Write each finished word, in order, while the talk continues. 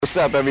What's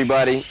up,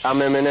 everybody? I'm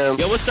Eminem.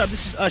 Yo, what's up?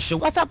 This is Usher.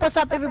 What's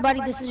up,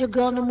 everybody? This is your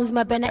girl,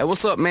 Namuzma Bennett. Hey,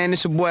 what's up, man?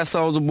 This your boy,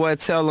 Soulja Boy.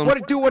 Tell him. What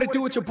it do?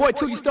 It's your boy,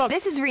 Tootie Stark.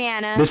 This is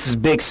Rihanna. This is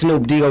Big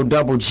Snoop D-O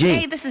Double G.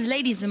 Hey, this is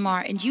Lady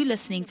Zamar, and you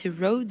listening to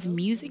Rhodes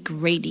Music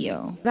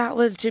Radio. That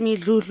was Jimmy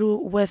Lulu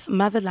with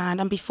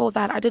Motherland, and before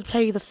that, I did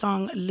play you the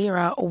song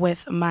Lira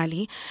with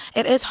Mali.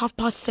 It is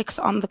 6:30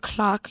 on the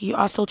clock. You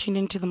are still tuned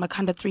into the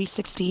Makhanda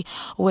 360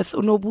 with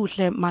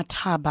Unobuhle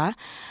Mataba.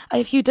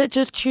 If you did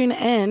just tune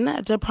in,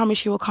 I did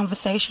promise you a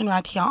conversation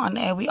right here on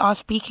air. We are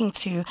speaking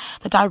to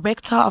the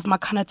director of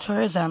Makhanda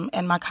Tourism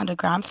in Makhanda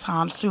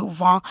Grahamstown. Sue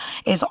Vaughn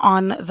is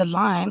on the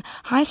line.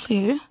 Hi,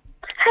 Sue.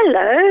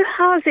 Hello.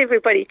 How's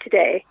everybody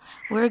today?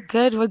 We're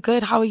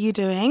good. How are you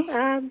doing?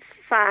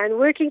 Fine.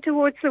 Working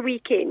towards the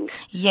weekend.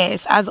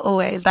 Yes, as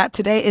always, that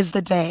today is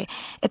the day.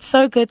 It's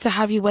so good to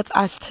have you with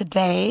us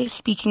today,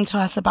 speaking to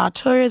us about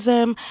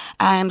tourism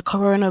and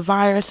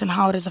coronavirus and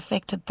how it has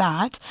affected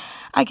that.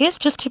 I guess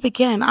just to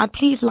begin, I'd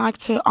please like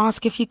to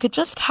ask if you could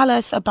just tell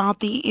us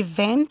about the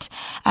event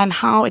and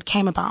how it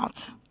came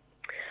about.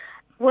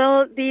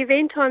 Well, the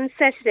event on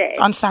Saturday.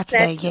 On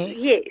Saturday, yes.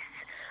 Yes.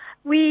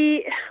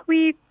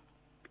 We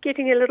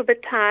getting a little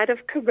bit tired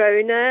of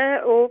corona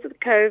or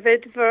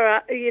COVID,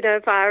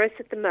 virus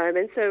at the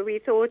moment. So we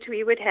thought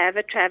we would have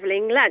a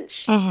traveling lunch.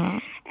 Mm-hmm.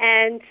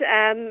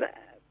 And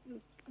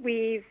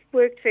we've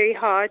worked very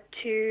hard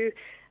to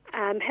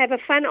have a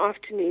fun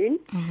afternoon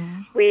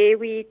where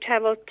we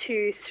traveled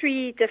to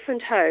 3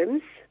 different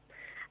homes.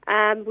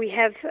 We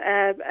have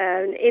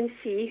an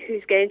MC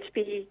who's going to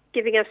be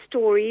giving us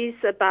stories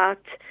about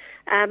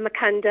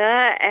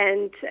Makhanda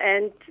and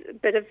a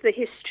bit of the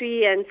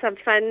history and some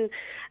fun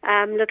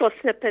little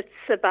snippets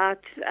about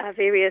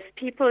various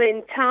people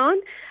in town.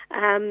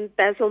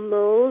 Basil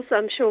Mills,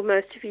 I'm sure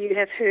most of you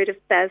have heard of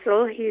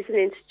Basil. He's an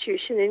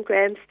institution in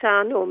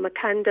Grahamstown, or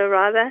Makhanda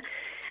rather,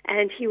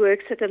 and he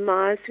works at a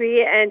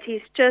Maswi, and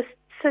he's just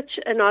such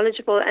a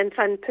knowledgeable and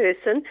fun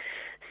person.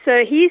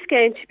 So he's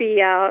going to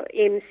be our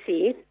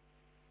MC.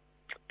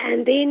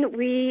 And then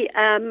we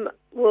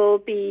will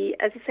be,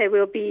 as I say,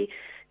 we'll be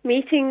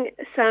meeting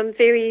some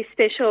very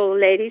special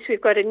ladies.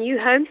 We've got a new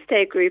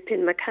homestay group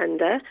in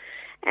Makhanda,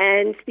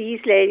 and these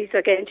ladies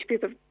are going to be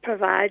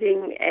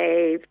providing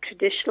a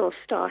traditional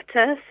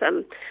starter,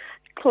 some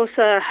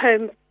Xhosa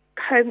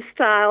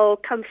home-style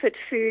comfort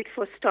food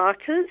for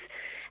starters.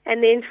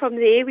 And then from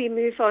there we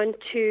move on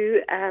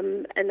to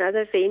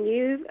another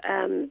venue,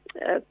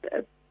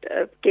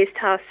 a guest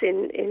house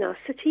in our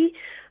city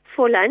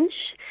for lunch.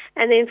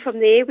 And then from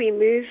there we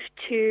move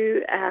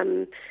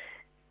to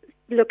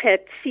look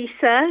at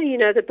Cesar,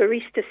 the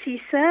barista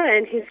Cesar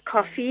and his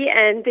coffee,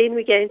 and then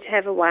we're going to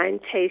have a wine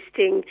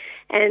tasting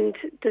and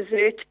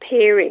dessert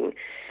pairing.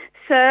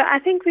 So I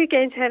think we're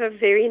going to have a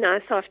very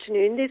nice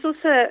afternoon. There's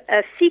also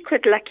a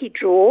secret lucky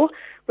draw,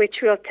 which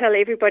we'll tell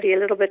everybody a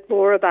little bit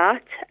more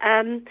about.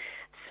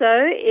 So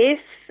if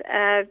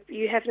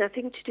you have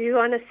nothing to do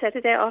on a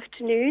Saturday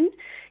afternoon,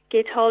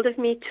 get hold of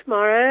me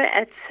tomorrow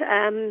at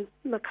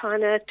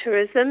Makhanda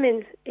Tourism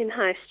in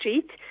High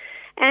Street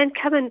and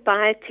come and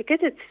buy a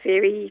ticket. It's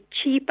very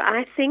cheap,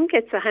 I think.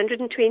 It's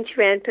 120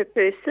 Rand per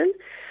person.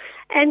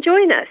 And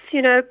join us.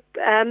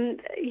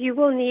 You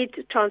will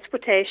need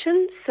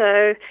transportation.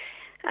 So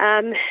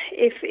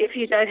if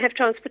you don't have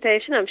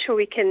transportation, I'm sure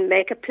we can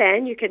make a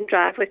plan. You can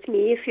drive with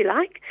me if you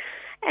like.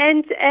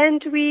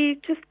 And we're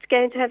just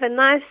going to have a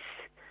nice,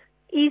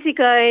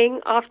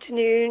 easygoing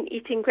afternoon,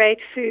 eating great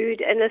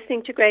food and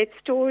listening to great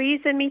stories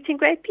and meeting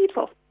great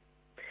people.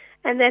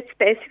 And that's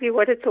basically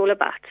what it's all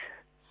about.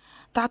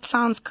 That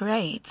sounds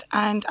great.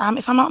 And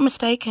if I'm not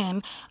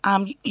mistaken,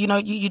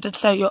 you did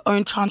say your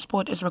own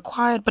transport is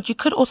required, but you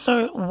could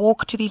also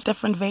walk to these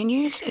different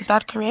venues. Is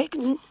that correct?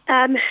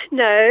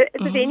 No,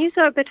 the venues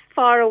are a bit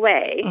far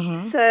away.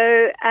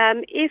 So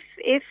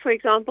if, for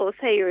example,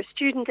 say you're a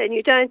student and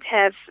you don't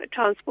have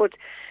transport,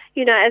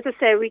 as I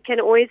say, we can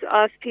always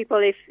ask people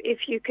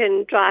if you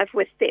can drive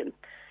with them.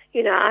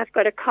 I've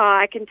got a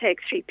car, I can take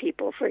 3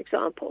 people, for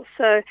example.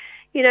 So,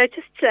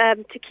 just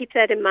to keep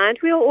that in mind,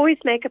 we'll always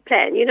make a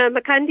plan.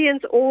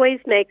 Makhandians always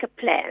make a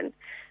plan.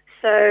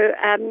 So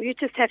you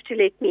just have to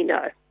let me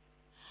know.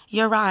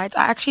 You're right.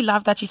 I actually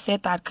love that you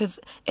said that, because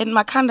in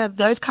Makhanda,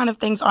 those kind of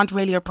things aren't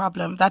really a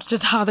problem. That's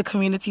just how the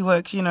community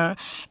works,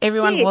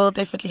 Everyone will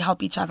definitely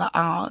help each other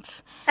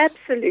out.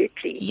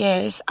 Absolutely.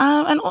 Yes.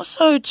 And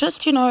also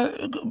just,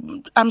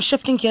 I'm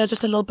shifting gears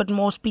just a little bit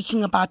more,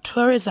 speaking about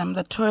tourism,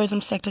 the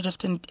tourism sector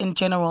just in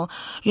general.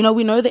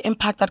 We know the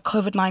impact that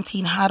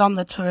COVID-19 had on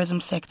the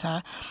tourism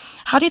sector.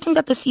 How do you think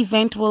that this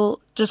event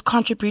will just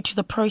contribute to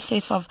the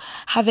process of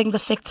having the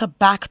sector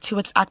back to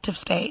its active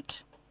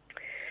state?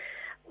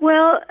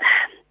 Well,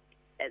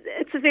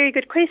 it's a very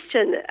good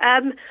question.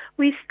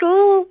 We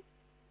still,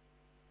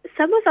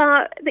 some of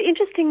our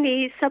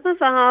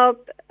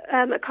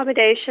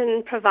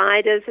accommodation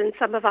providers and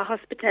some of our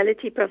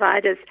hospitality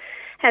providers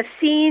have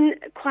seen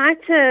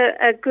quite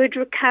a good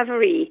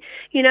recovery.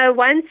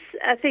 Once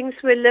things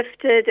were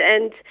lifted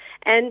and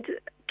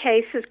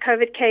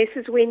COVID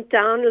cases went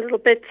down a little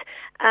bit,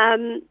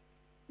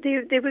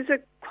 there was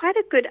quite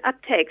a good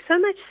uptake, so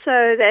much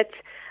so that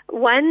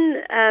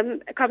one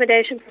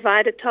accommodation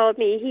provider told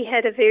me he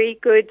had a very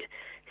good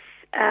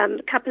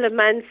couple of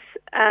months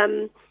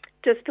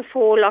just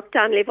before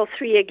lockdown level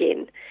 3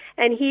 again.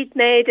 And he'd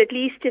made at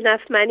least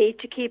enough money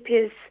to keep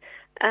his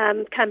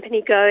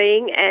company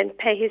going and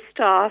pay his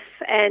staff,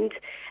 and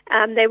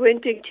they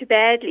weren't doing too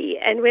badly.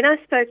 And when I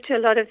spoke to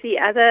a lot of the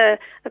other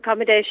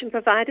accommodation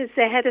providers,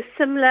 they had a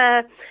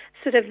similar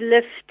sort of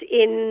lift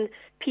in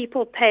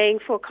people paying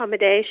for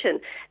accommodation.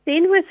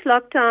 Then with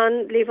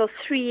lockdown level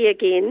 3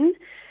 again,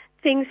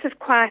 things have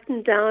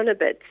quietened down a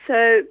bit.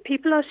 So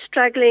people are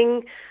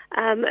struggling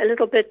a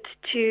little bit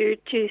to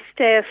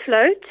stay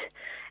afloat.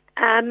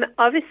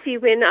 Obviously,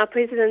 when our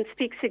president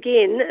speaks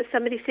again,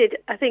 somebody said,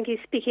 I think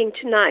he's speaking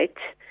tonight,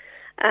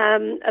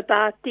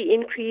 about the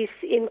increase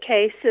in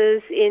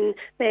cases in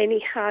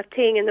mainly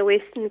Gauteng and the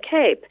Western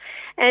Cape.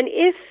 And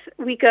if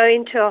we go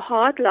into a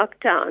hard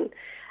lockdown,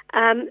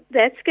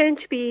 that's going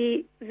to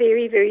be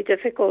very, very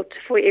difficult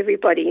for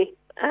everybody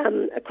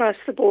across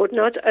the board,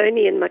 not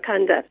only in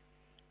Makhanda.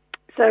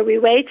 So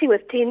we're waiting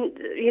with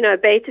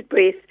bated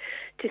breath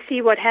to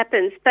see what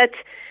happens. But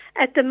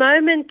at the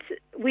moment,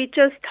 we're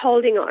just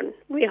holding on.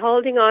 We're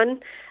holding on,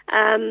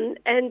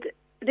 and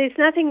there's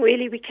nothing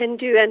really we can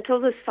do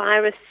until this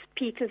virus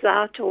peters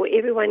out or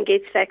everyone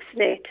gets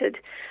vaccinated.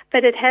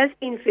 But it has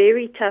been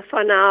very tough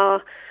on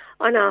our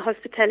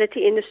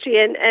hospitality industry.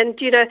 And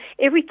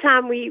every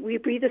time we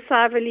breathe a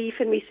sigh of relief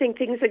and we think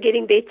things are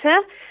getting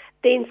better,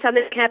 then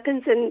something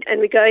happens and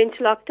we go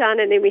into lockdown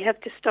and then we have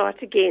to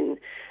start again.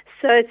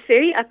 So it's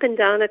very up and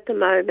down at the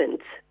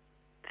moment.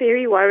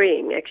 Very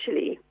worrying,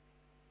 actually.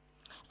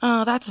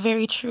 Oh, that's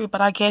very true. But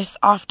I guess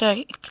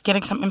after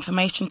getting some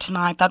information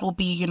tonight, that will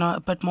be, a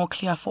bit more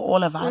clear for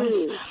all of us.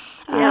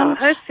 Yeah,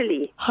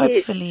 hopefully.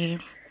 Hopefully,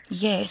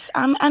 yes.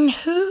 And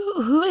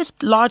who is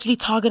largely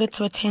targeted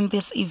to attend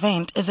this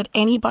event? Is it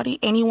anybody,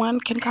 anyone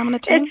can come and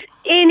attend? It's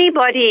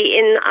anybody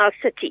in our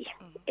city.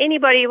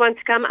 Anybody who wants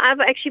to come. I've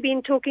actually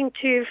been talking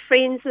to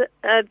friends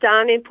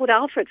down in Port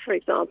Alfred, for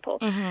example.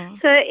 Mm-hmm.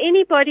 So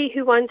anybody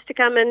who wants to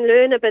come and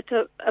learn a bit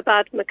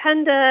about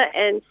Makhanda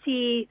and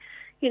see,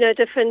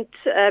 different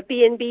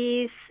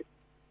B&Bs,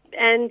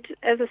 and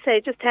as I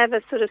say, just have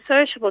a sort of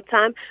sociable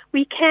time.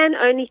 We can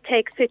only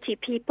take 30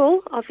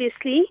 people,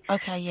 obviously.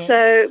 Okay, yes.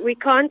 So we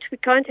can't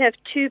have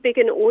too big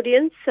an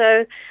audience.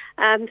 So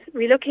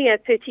we're looking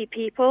at 30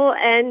 people,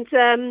 and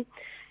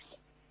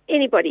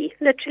anybody,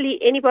 literally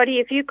anybody.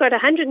 If you've got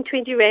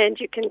 120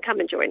 Rand, you can come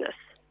and join us.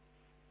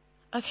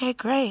 Okay,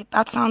 great.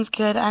 That sounds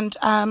good. And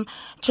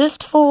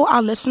just for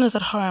our listeners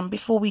at home,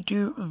 before we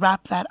do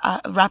wrap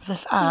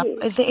this up,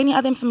 is there any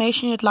other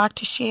information you'd like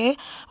to share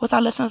with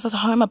our listeners at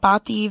home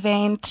about the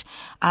event,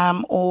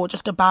 or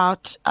just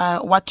about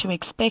what to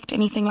expect,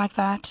 anything like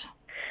that?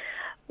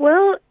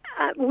 Well,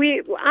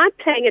 I'm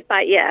playing it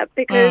by ear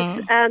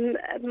because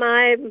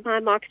my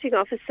marketing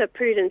officer,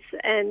 Prudence,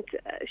 and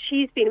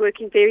she's been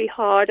working very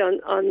hard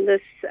on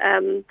this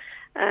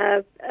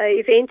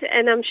event,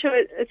 and I'm sure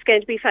it's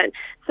going to be fun.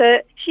 So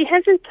she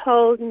hasn't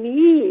told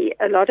me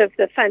a lot of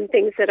the fun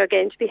things that are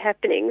going to be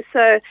happening.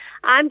 So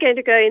I'm going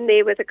to go in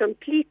there with a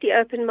completely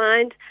open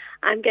mind.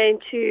 I'm going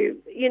to,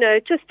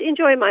 just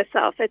enjoy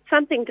myself. It's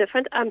something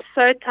different. I'm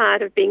so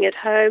tired of being at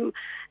home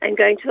and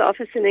going to the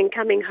office and then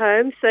coming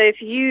home. So if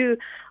you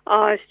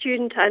are a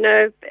student, I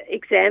know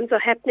exams are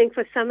happening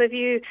for some of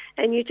you,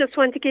 and you just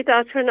want to get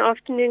out for an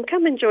afternoon,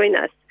 come and join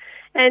us.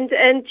 And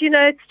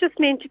it's just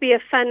meant to be a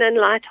fun and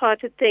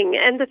light-hearted thing.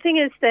 And the thing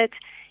is that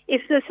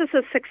if this is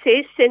a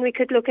success, then we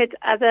could look at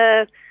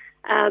other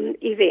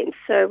events.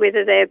 So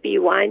whether there be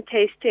wine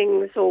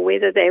tastings or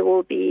whether there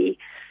will be,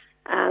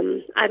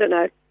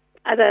 other,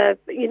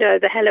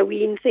 the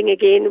Halloween thing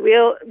again.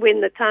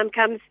 When the time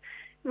comes,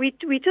 we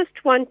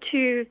just want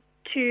to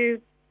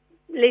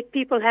let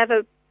people have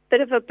a bit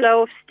of a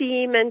blow of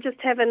steam and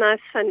just have a nice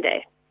fun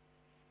day.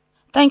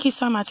 Thank you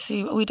so much,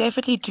 Sue. We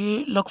definitely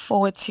do look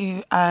forward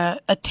to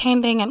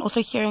attending and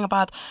also hearing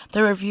about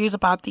the reviews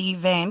about the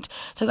event.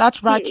 So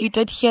that's right. Yes. You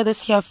did hear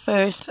this here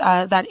first.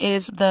 That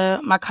is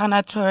the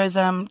Makhanda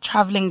Tourism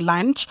Traveling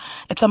Lunch.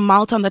 It's a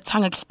melt on the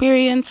tongue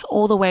experience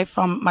all the way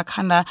from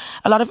Makhanda.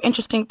 A lot of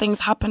interesting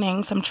things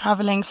happening, some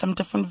traveling, some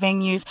different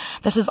venues.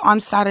 This is on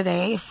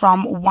Saturday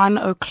from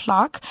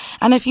 1:00.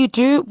 And if you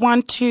do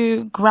want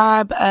to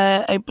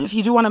if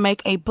you do want to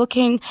make a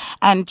booking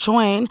and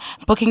join,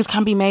 bookings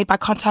can be made by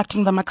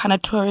contacting the Makhanda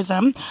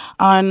Tourism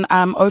on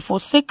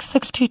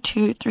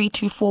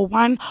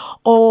 046-622-3241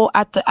 or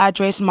at the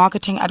address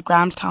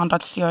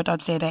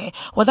marketing@grahamstown.co.za.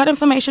 Was that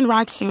information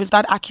right, Sue? Is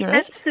that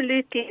accurate?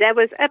 Absolutely. That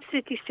was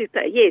absolutely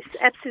super. Yes,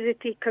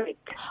 absolutely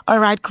correct. All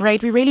right,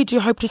 great. We really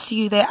do hope to see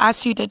you there. As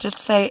Sue did just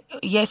say,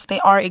 yes,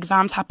 there are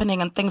exams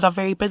happening and things are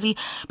very busy.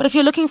 But if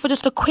you're looking for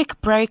just a quick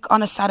break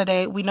on a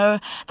Saturday, we know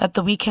that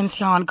the weekends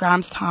here on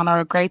Grahamstown are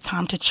a great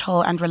time to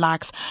chill and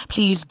relax.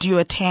 Please do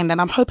attend,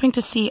 and I'm hoping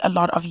to see a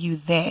lot of you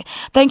there.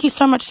 Thank you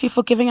so much, Sue,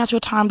 for giving us your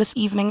time this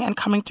evening and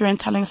coming through and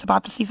telling us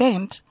about this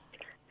event.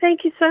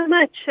 Thank you so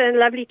much, and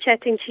lovely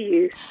chatting to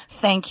you.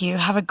 Thank you.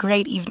 Have a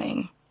great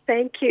evening.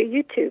 Thank you.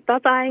 You too.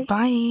 Bye-bye.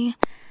 Bye.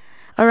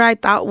 All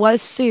right, that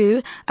was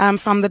Sue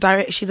from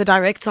she's the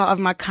director of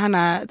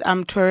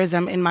Makana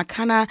Tourism in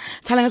Makana,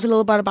 telling us a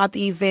little bit about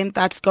the event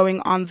that's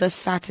going on this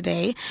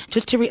Saturday.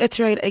 Just to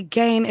reiterate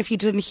again, if you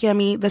didn't hear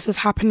me, this is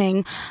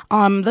happening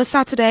this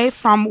Saturday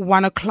from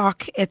 1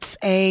 o'clock. It's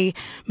a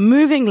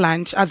moving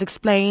lunch, as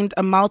explained,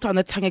 a Malta on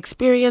the Tongue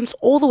experience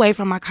all the way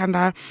from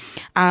Makana.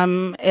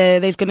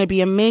 There's going to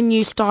be a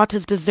menu,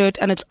 starters, dessert,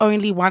 and it's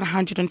only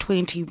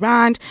 120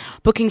 Rand.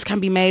 Bookings can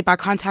be made by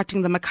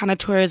contacting the Makana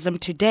Tourism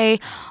today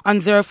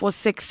on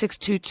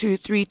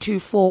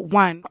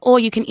 046-622-3241, or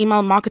you can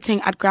email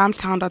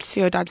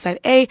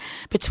marketing@grahamstown.co.za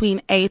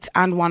between 8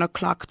 and 1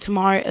 o'clock.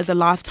 Tomorrow is the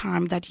last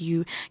time that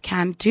you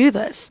can do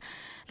this.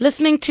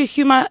 Listening to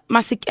Huma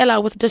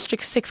Masikela with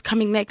District 6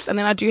 coming next, and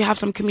then I do have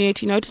some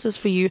community notices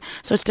for you,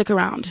 so stick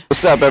around.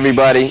 What's up,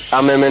 everybody?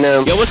 I'm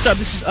Eminem. Yo, what's up?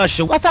 This is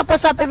Usher. What's up,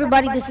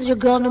 everybody? This is your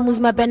girl,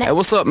 Namuzma Bennett. Hey,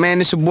 what's up, man?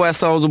 This your boy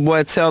Soulja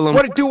Boy. Tell him.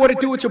 What it do? What it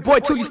do? It's your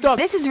boy Tootie Stark.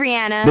 This is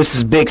Rihanna. This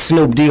is Big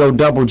Snoop D-O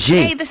double G.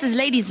 Hey, this is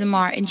Ladies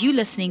Lamar, and you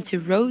listening to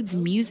Rhodes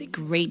Music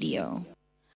Radio.